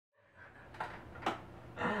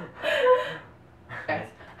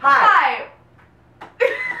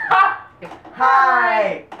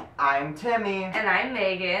I'm Timmy. And I'm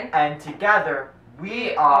Megan. And together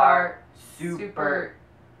we are super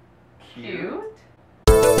cute.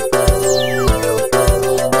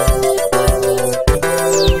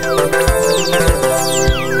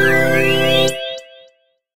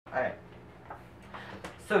 Alright.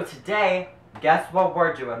 So today, guess what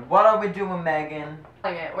we're doing? What are we doing, Megan?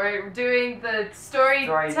 We're doing the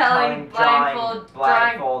storytelling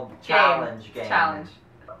blindfold challenge game. Challenge.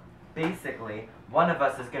 Basically, one of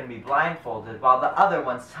us is going to be blindfolded while the other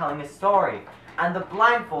one's telling a story. And the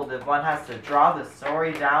blindfolded one has to draw the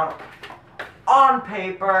story down on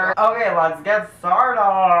paper. Okay, let's get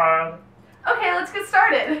started. Okay, let's get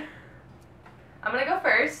started. I'm going to go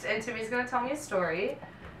first, and Timmy's going to tell me a story.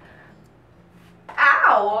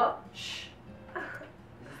 Ow! Shh. This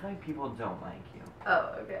is why people don't like you.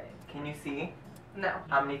 Oh, okay. Can you see? No.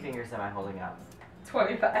 How many fingers am I holding up?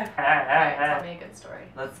 25. Alright, tell me a good story.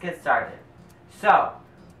 Let's get started. So,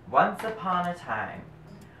 once upon a time,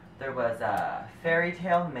 there was a fairy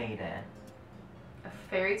tale maiden. A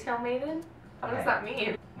fairy tale maiden? What does that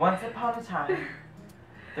mean? Once upon a time,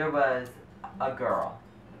 there was a girl.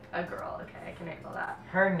 A girl, okay, I can handle that.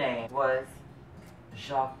 Her name was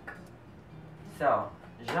Jacques. So,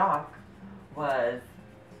 Jacques was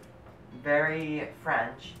very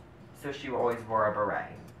French, so she always wore a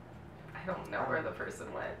beret. I don't know where the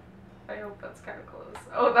person went. I hope that's kind of close.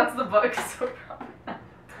 Oh, that's the book, so probably not.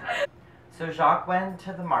 So Jacques went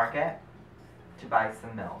to the market to buy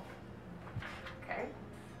some milk. Okay.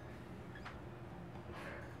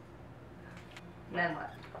 And then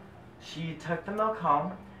what? She took the milk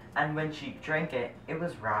home, and when she drank it, it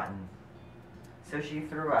was rotten. So she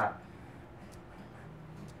threw up.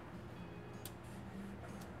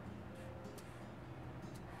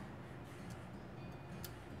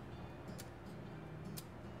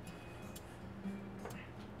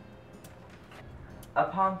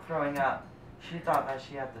 Upon throwing up, she thought that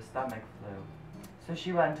she had the stomach flu, so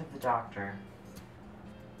she went to the doctor.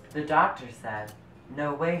 The doctor said,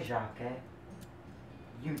 "No way, Jacques.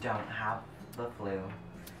 You don't have the flu."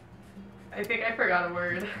 I think I forgot a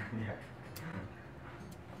word.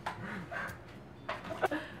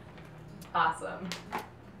 Yeah. Awesome.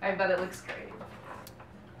 I bet it looks great.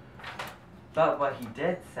 But what he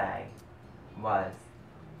did say was,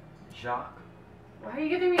 "Jacques." Why are you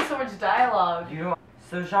giving me so much dialogue?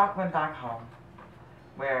 So Jacques went back home,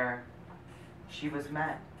 where she was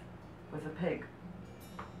met with a pig.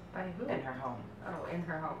 By who? In her home. Oh, in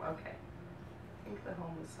her home, okay. I think the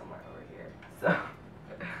home was somewhere over here.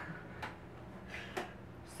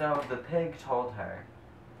 So the pig told her.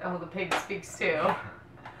 Oh, the pig speaks too.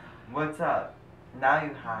 "What's up? Now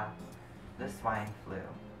you have the swine flu."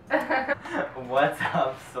 What's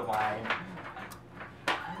up, swine?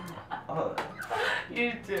 Oh.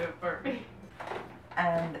 You do it for me.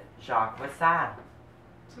 And Jacques was sad.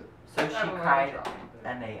 So she cried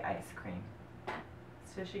and ate ice cream.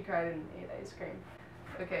 So she cried and ate ice cream.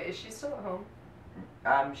 Okay, is she still at home?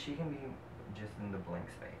 She can be just in the blank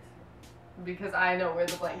space. Because I know where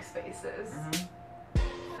the blank space is.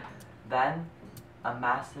 Then, a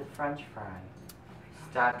massive French fry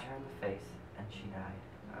stabbed her in the face and she died.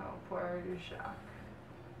 Oh, poor Jacques.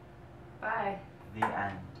 Bye. The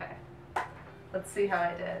end. Okay. Let's see how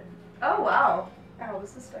I did. Oh, wow. Oh,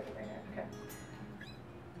 this is stuck in my hair. Okay.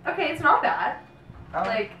 Okay, it's not bad. Oh.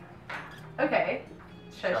 Like, okay.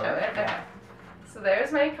 Should I show it? Yeah. Okay. So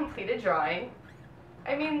there's my completed drawing.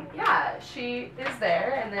 I mean, yeah, she is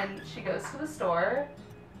there, and then she goes to the store,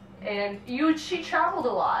 and she traveled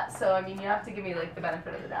a lot, so I mean, you have to give me like the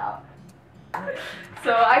benefit of the doubt.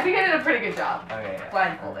 So I think I did a pretty good job. Okay. Yeah.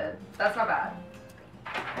 Blindfolded. That's not bad.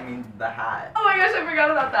 I mean, the hat. Oh my gosh, I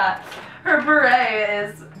forgot about that. Her beret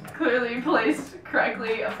is clearly placed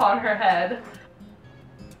correctly upon her head.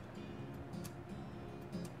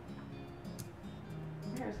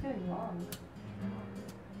 Your hair's getting long.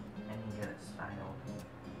 And you get it styled.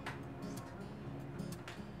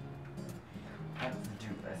 Let's do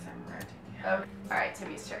this, I'm ready. Okay. Alright,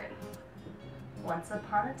 Timmy's turn. Once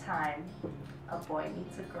upon a time, a boy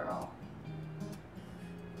meets a girl.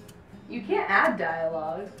 You can't add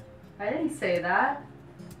dialogue. I didn't say that.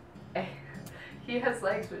 He has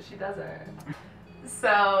legs, but she doesn't.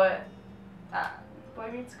 So,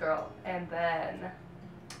 boy meets girl, and then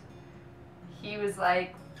he was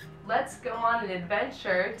like, "Let's go on an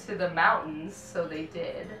adventure to the mountains." So they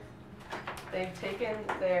did. They've taken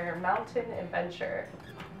their mountain adventure.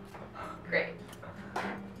 Great.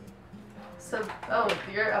 So, oh,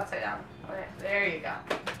 you're upside down. Okay, there you go.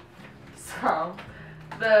 So,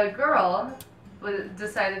 the girl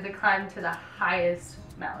decided to climb to the highest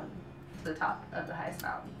mountain, to the top of the highest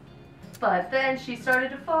mountain. but then she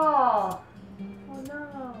started to fall. Oh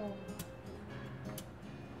no.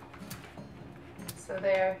 So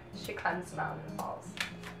there, she climbs the mountain and falls.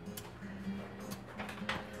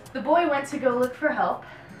 The boy went to go look for help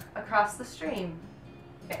across the stream.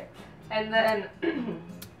 And then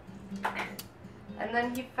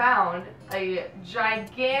he found a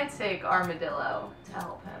gigantic armadillo to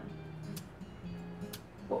help him.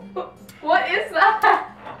 What is that?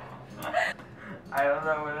 I don't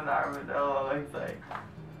know what an armadillo looks like.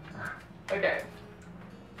 Okay.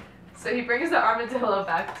 So he brings the armadillo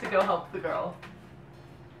back to go help the girl.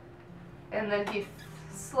 And then he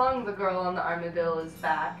slung the girl on the armadillo's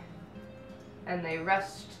back. And they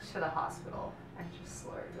rushed to the hospital. I just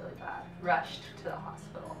slurred really bad. Rushed to the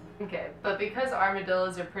hospital. Okay, but because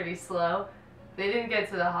armadillos are pretty slow, they didn't get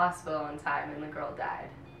to the hospital in time and the girl died.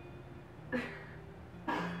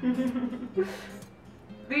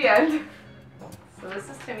 The end. So this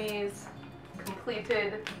is Timmy's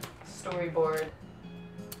completed storyboard.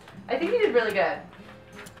 I think he did really good.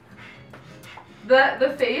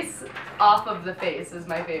 The face off of the face is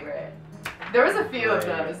my favorite. There was a few of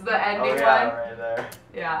those. The ending one. Right there.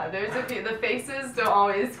 Yeah, there's a few. The faces don't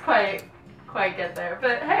always quite get there.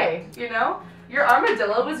 But hey, you know, your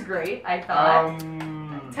armadillo was great, I thought.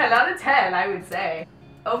 10 out of 10, I would say.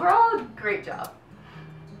 Overall, great job.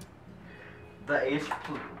 The H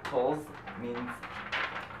pulls means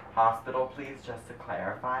hospital, please, just to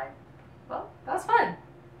clarify. Well, that was fun.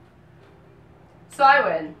 So I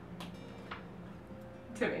win.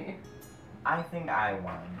 To me. I think I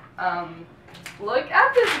won. Look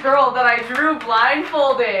at this girl that I drew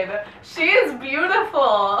blindfolded. She is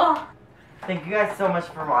beautiful. Thank you guys so much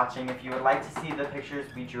for watching. If you would like to see the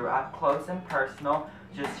pictures we drew up close and personal,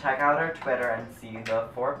 just check out our Twitter and see the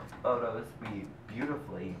 4 photos we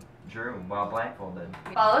beautifully drew while blindfolded.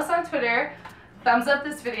 Follow us on Twitter. Thumbs up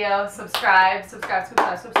this video. Subscribe. Subscribe.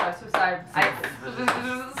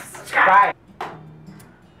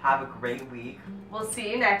 Have a great week. We'll see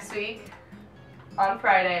you next week on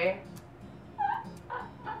Friday.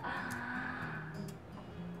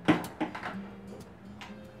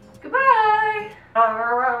 Goodbye. All right.